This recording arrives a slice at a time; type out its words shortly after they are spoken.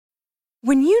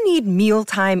When you need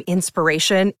mealtime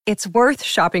inspiration, it's worth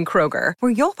shopping Kroger,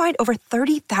 where you'll find over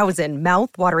 30,000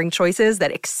 mouth-watering choices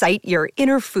that excite your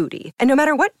inner foodie. And no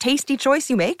matter what tasty choice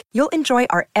you make, you'll enjoy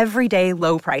our everyday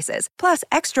low prices, plus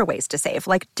extra ways to save,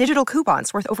 like digital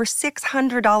coupons worth over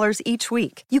 $600 each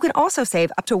week. You can also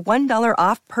save up to $1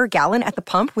 off per gallon at the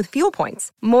pump with fuel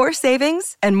points. More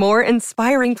savings and more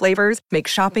inspiring flavors make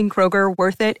shopping Kroger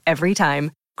worth it every time.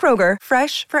 Kroger,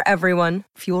 fresh for everyone.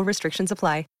 Fuel restrictions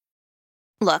apply.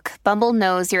 Look, Bumble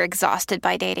knows you're exhausted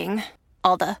by dating.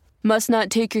 All the, must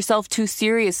not take yourself too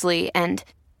seriously, and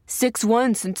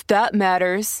 6'1" since that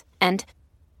matters, and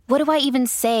what do I even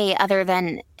say other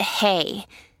than, hey?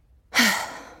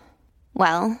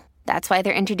 Well, that's why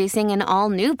they're introducing an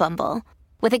all-new Bumble,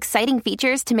 with exciting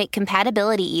features to make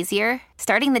compatibility easier,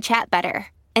 starting the chat better,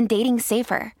 and dating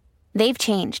safer. They've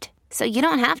changed, so you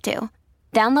don't have to.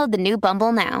 Download the new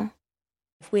Bumble now.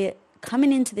 If we're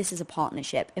coming into this as a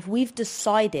partnership, if we've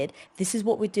decided this is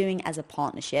what we're doing as a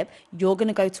partnership, you're going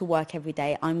to go to work every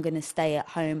day, I'm going to stay at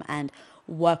home and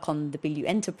work on the Bilyeu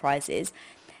Enterprises,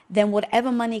 then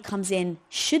whatever money comes in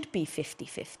should be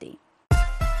 50-50. All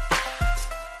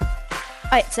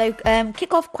right, so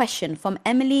kick-off question from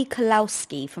Emily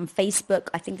Kolowski from Facebook.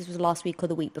 I think this was last week or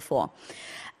the week before.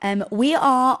 We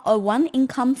are a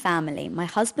one-income family. My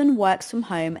husband works from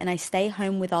home and I stay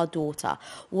home with our daughter.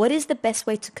 What is the best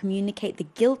way to communicate the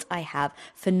guilt I have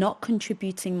for not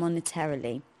contributing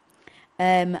monetarily?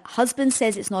 Husband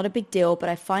says it's not a big deal, but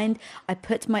I find I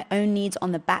put my own needs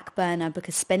on the back burner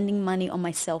because spending money on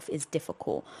myself is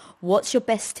difficult. What's your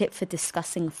best tip for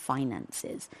discussing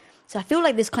finances? So I feel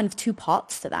like there's kind of two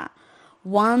parts to that.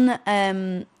 One,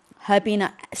 her being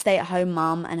a stay-at-home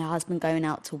mum and her husband going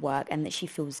out to work, and that she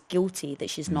feels guilty that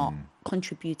she's not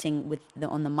contributing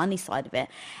on the money side of it.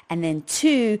 And then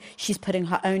two, she's putting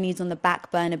her own needs on the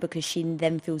back burner because she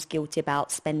then feels guilty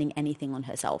about spending anything on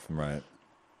herself. Right.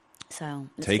 So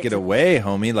take it away,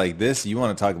 homie. Like this, you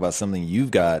want to talk about something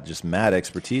you've got just mad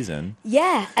expertise in.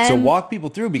 Yeah. So walk people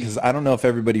through, because I don't know if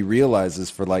everybody realizes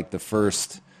for like the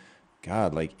first...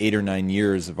 like 8 or 9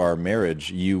 years of our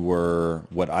marriage, you were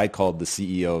what I called the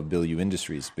CEO of Bilyeu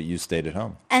Industries, but you stayed at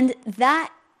home. And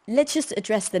that, let's just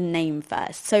address the name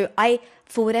first. So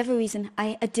for whatever reason,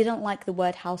 I didn't like the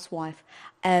word housewife.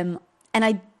 And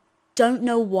I don't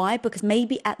know why, because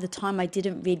maybe at the time I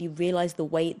didn't really realize the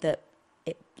weight that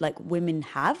women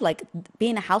have. Like,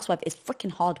 being a housewife is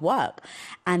freaking hard work,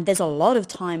 and there's a lot of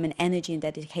time and energy and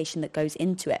dedication that goes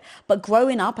into it. But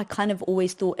growing up, I kind of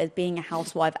always thought of being a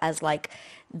housewife as like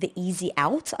the easy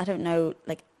out. I don't know,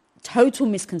 like total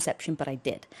misconception, but I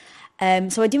did.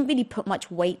 So I didn't really put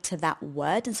much weight to that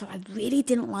word, and so I really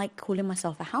didn't like calling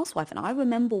myself a housewife. And I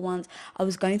remember once I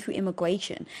was going through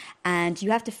immigration, and you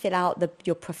have to fill out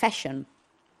your profession,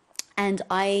 and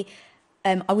I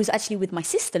was actually with my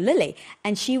sister, Lily,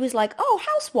 and she was like, oh,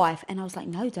 housewife. And I was like,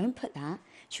 no, don't put that.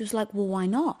 She was like, well, why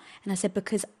not? And I said,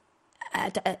 because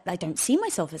I don't see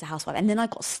myself as a housewife. And then I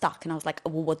got stuck, and I was like,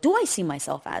 well, what do I see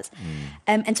myself as?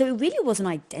 And so it really was an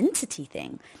identity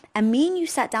thing. And me and you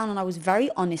sat down, and I was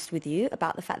very honest with you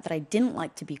about the fact that I didn't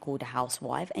like to be called a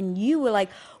housewife. And you were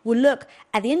like, well, look,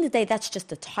 at the end of the day, that's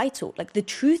just a title. Like, the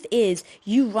truth is,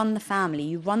 you run the family,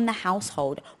 you run the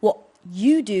household. What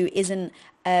you do isn't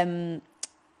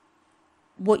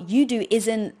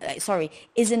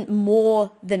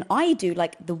more than I do.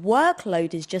 Like, the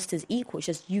workload is just as equal. It's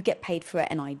just you get paid for it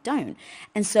and I don't.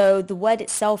 And so the word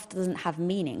itself doesn't have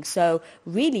meaning. So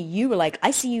really, you were like,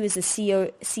 I see you as the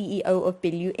CEO of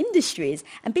Bilyeu Industries.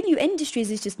 And Bilyeu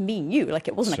Industries is just me and you. Like,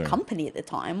 it wasn't a company at the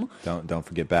time. Don't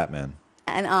forget Batman.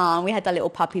 And we had that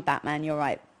little puppy Batman, you're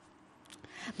right.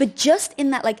 But just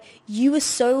in that, like, you were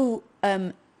so...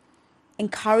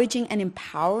 encouraging and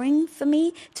empowering for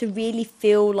me to really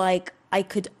feel like I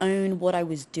could own what I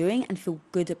was doing and feel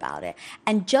good about it.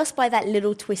 And just by that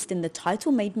little twist in the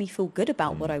title made me feel good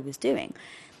about what I was doing.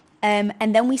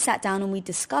 And then we sat down and we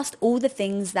discussed all the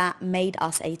things that made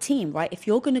us a team, right? If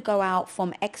you're going to go out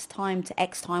from X time to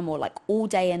X time, or like all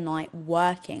day and night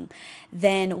working,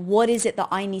 then what is it that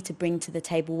I need to bring to the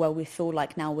table where we feel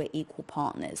like now we're equal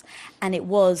partners? And it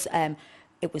was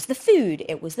the food,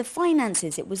 it was the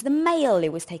finances, it was the mail,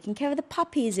 it was taking care of the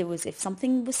puppies, it was if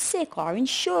something was sick, our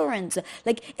insurance.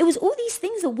 Like, it was all these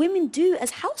things that women do as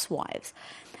housewives.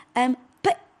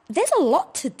 But there's a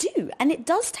lot to do, and it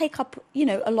does take up,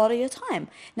 a lot of your time.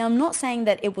 Now, I'm not saying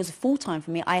that it was full-time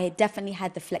for me. I definitely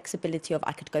had the flexibility of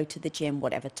I could go to the gym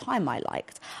whatever time I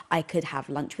liked. I could have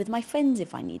lunch with my friends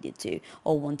if I needed to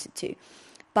or wanted to.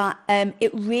 But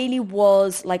it really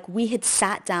was like we had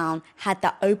sat down, had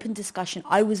that open discussion.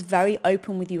 I was very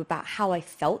open with you about how I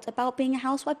felt about being a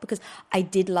housewife, because I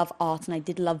did love art and I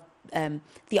did love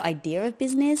the idea of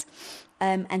business.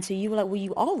 And so you were like, well,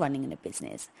 you are running a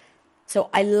business. So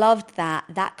I loved that.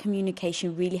 That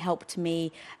communication really helped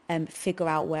me figure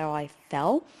out where I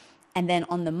fell. And then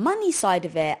on the money side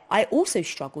of it, I also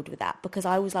struggled with that because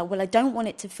I was like, well, I don't want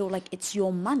it to feel like it's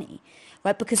your money,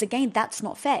 right? Because again, that's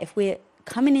not fair. If we're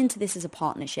coming into this as a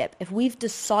partnership, if we've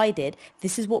decided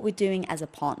this is what we're doing as a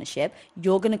partnership,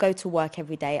 you're going to go to work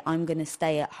every day, I'm going to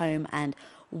stay at home and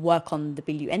work on the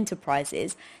Bilyeu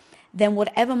Enterprises, then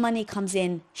whatever money comes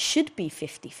in should be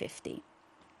 50-50.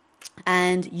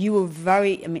 And you were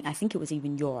I think it was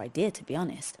even your idea, to be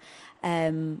honest.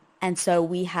 And so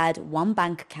we had one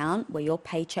bank account where your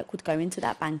paycheck would go into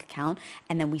that bank account.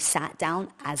 And then we sat down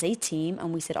as a team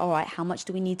and we said, all right, how much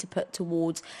do we need to put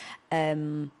towards,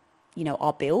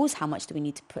 our bills? How much do we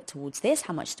need to put towards this?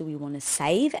 How much do we want to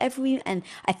save and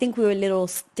I think we were a little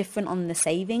different on the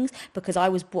savings because I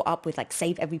was brought up with like,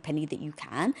 save every penny that you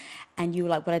can. And you were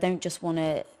like, but I don't just want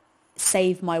to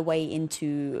save my way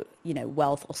into,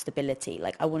 wealth or stability.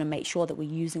 Like I want to make sure that we're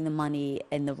using the money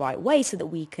in the right way so that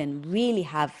we can really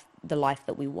have the life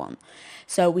that we want.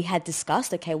 So we had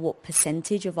discussed, okay, what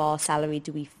percentage of our salary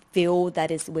do we feel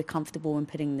we're comfortable in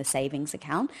putting in the savings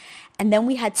account? And then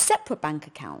we had separate bank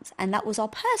accounts, and that was our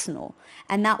personal.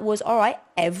 And that was, all right,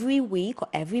 every week or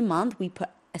every month we put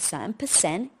a certain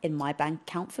percent in my bank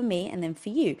account for me and then for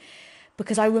you.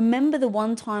 Because I remember the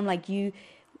one time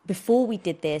before we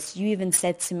did this, you even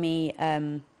said to me,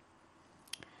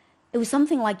 it was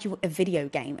something like a video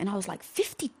game. And I was like,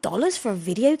 $50 for a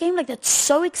video game? Like, that's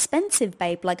so expensive,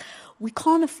 babe. Like, we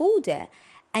can't afford it.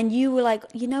 And you were like,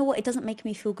 you know what? It doesn't make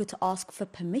me feel good to ask for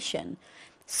permission.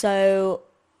 So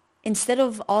instead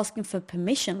of asking for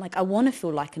permission, like I want to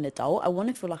feel like an adult. I want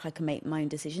to feel like I can make my own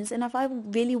decisions. And if I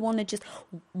really want to just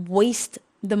waste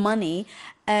the money,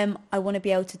 I want to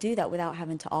be able to do that without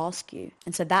having to ask you.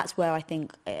 And so that's where I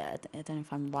think, I don't know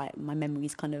if I'm right, my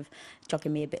memory's kind of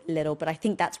jogging me a little, but I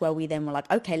think that's where we then were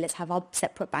like, okay, let's have our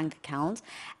separate bank accounts.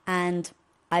 And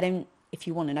if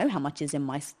you want to know how much is in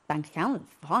my bank account,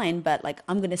 fine, but like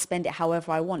I'm going to spend it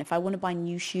however I want. If I want to buy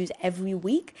new shoes every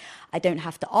week, I don't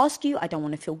have to ask you. I don't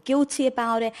want to feel guilty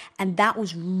about it. And that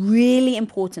was really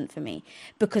important for me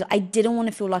because I didn't want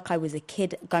to feel like I was a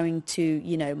kid going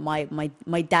to,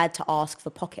 my dad to ask for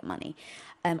pocket money.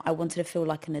 I wanted to feel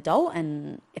like an adult,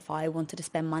 and if I wanted to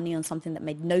spend money on something that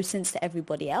made no sense to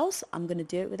everybody else, I'm going to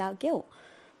do it without guilt.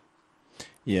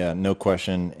 Yeah, no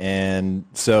question. And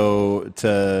so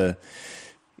to,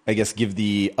 I guess, give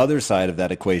the other side of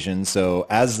that equation. So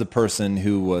as the person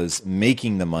who was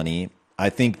making the money,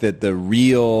 I think that the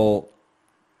real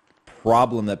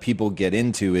problem that people get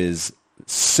into is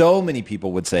so many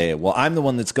people would say, well, I'm the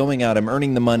one that's going out, I'm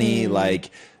earning the money, like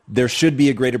there should be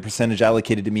a greater percentage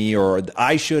allocated to me, or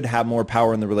I should have more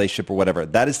power in the relationship or whatever.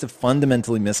 That is to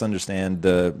fundamentally misunderstand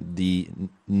the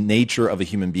nature of a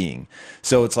human being.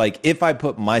 So it's like, if I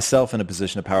put myself in a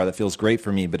position of power that feels great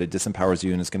for me, but it disempowers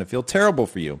you and it's going to feel terrible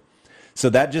for you. So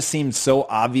that just seemed so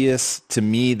obvious to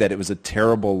me that it was a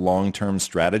terrible long-term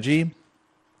strategy.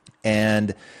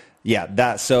 And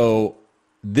yeah, so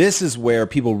this is where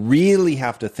people really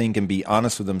have to think and be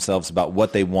honest with themselves about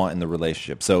what they want in the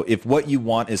relationship. So if what you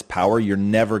want is power, you're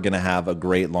never going to have a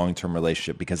great long-term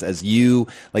relationship, because if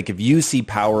you see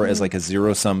power as like a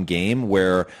zero-sum game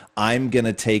where I'm going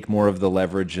to take more of the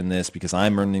leverage in this because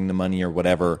I'm earning the money or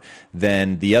whatever,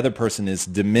 then the other person is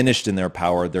diminished in their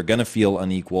power. They're going to feel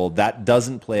unequal. That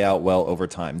doesn't play out well over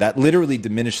time. That literally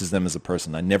diminishes them as a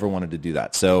person. I never wanted to do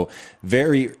that. So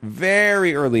very,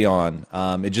 very early on,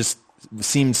 it just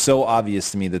seemed so obvious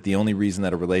to me that the only reason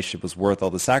that a relationship was worth all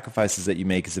the sacrifices that you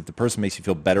make is if the person makes you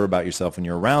feel better about yourself when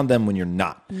you're around them, when you're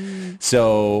not.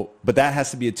 So, but that has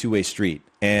to be a two-way street.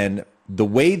 And the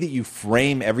way that you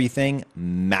frame everything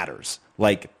matters,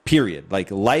 like period. Like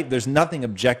life, there's nothing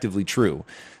objectively true.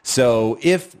 So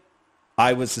if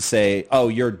I was to say, oh,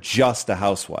 you're just a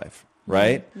housewife,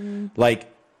 right?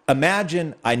 Like,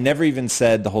 imagine I never even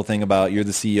said the whole thing about you're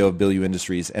the CEO of Bilyeu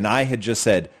Industries, and I had just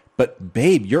said, but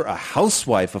babe, you're a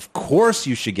housewife. Of course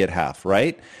you should get half,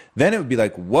 right? Then it would be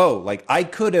like, whoa, like I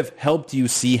could have helped you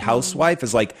see housewife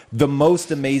as like the most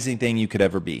amazing thing you could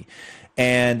ever be.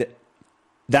 And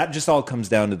that just all comes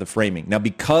down to the framing. Now,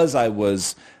 because I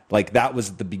was like, that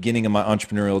was the beginning of my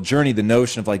entrepreneurial journey, the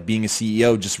notion of like being a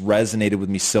CEO just resonated with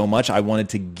me so much. I wanted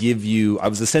to give you, I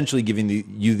was essentially giving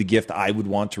you the gift I would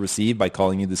want to receive by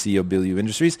calling you the CEO of Bilyeu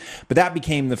Industries. But that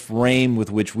became the frame with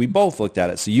which we both looked at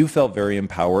it. So you felt very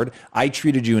empowered. I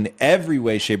treated you in every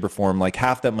way, shape, or form like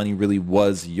half that money really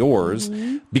was yours.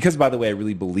 Because, by the way, I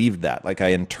really believed that. Like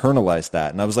I internalized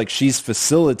that. And I was like, she's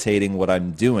facilitating what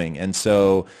I'm doing. And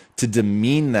so to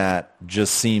demean that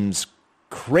just seems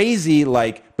crazy,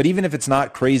 like, but even if it's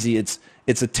not crazy, it's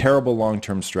a terrible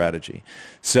long-term strategy.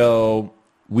 So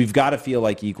we've got to feel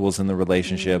like equals in the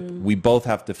relationship. We both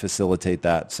have to facilitate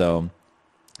that. So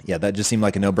yeah, that just seemed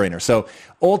like a no-brainer. So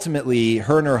ultimately,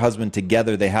 her and her husband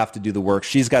together, they have to do the work.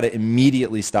 She's got to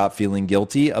immediately stop feeling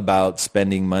guilty about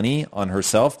spending money on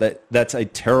herself. That's a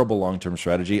terrible long-term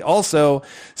strategy. Also,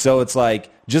 so it's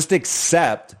like, just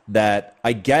accept that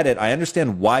I get it. I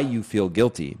understand why you feel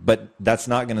guilty, but that's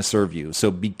not going to serve you.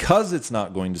 So because it's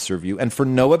not going to serve you, and for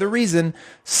no other reason,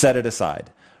 set it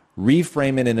aside.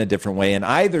 Reframe it in a different way, and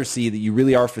either see that you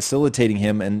really are facilitating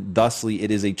him and thusly it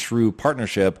is a true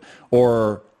partnership,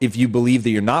 or if you believe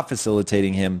that you're not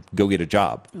facilitating him, go get a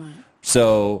job. Right.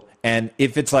 So, and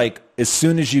if it's like, as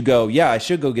soon as you go, yeah, I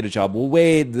should go get a job. Well,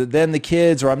 wait, then the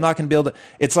kids, or I'm not going to be able to.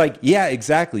 It's like, yeah,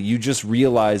 exactly. You just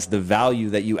realize the value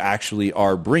that you actually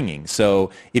are bringing. So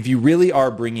if you really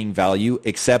are bringing value,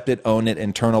 accept it, own it,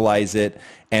 internalize it,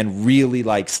 and really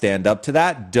like stand up to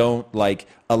that. Don't like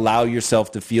allow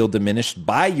yourself to feel diminished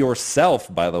by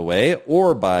yourself, by the way,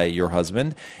 or by your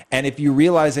husband. And if you're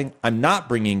realizing I'm not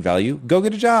bringing value, go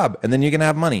get a job, and then you're going to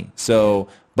have money. So,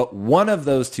 but one of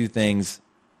those two things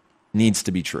needs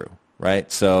to be true, right?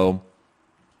 So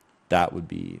that would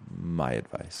be my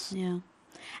advice. Yeah.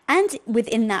 And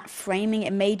within that framing,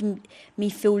 it made me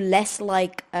feel less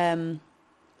like I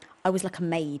was like a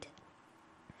maid.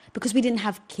 Because we didn't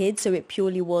have kids, so it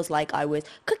purely was like I was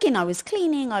cooking, I was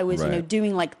cleaning, I was, right,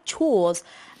 doing like chores.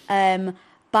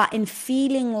 But in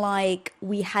feeling like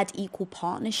we had equal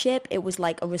partnership, it was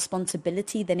like a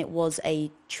responsibility than it was a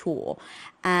chore.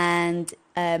 And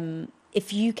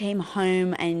if you came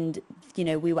home and,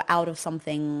 we were out of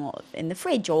something in the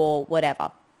fridge or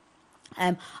whatever,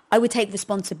 I would take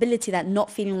responsibility, that not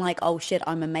feeling like, oh shit,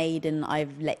 I'm a maid and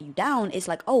I've let you down. It's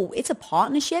like, oh, it's a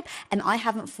partnership and I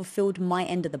haven't fulfilled my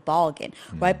end of the bargain,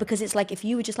 right? Because it's like, if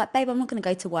you were just like, babe, I'm not going to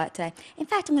go to work today. In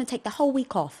fact, I'm going to take the whole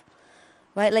week off,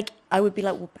 right? Like I would be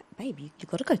like, well, babe, you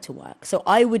got to go to work. So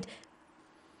I would,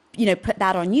 put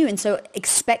that on you. And so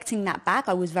expecting that back,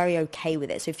 I was very okay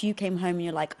with it. So if you came home and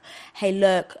you're like, hey,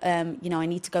 look, I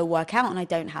need to go work out and I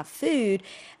don't have food,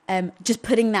 just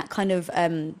putting that kind of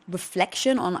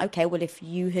reflection on, okay, well, if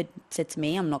you had said to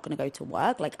me, I'm not going to go to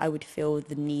work, like I would feel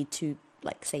the need to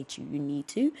like say to you, you need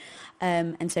to.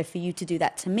 And so for you to do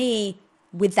that to me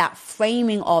with that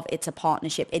framing of it's a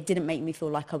partnership, it didn't make me feel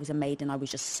like I was a maid and I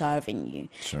was just serving you.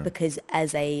 Sure. Because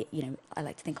as I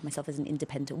like to think of myself as an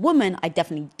independent woman, I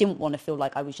definitely didn't want to feel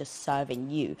like I was just serving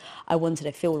you. I wanted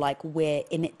to feel like we're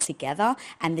in it together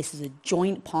and this is a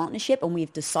joint partnership and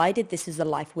we've decided this is the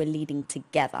life we're leading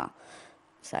together.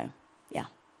 So, yeah.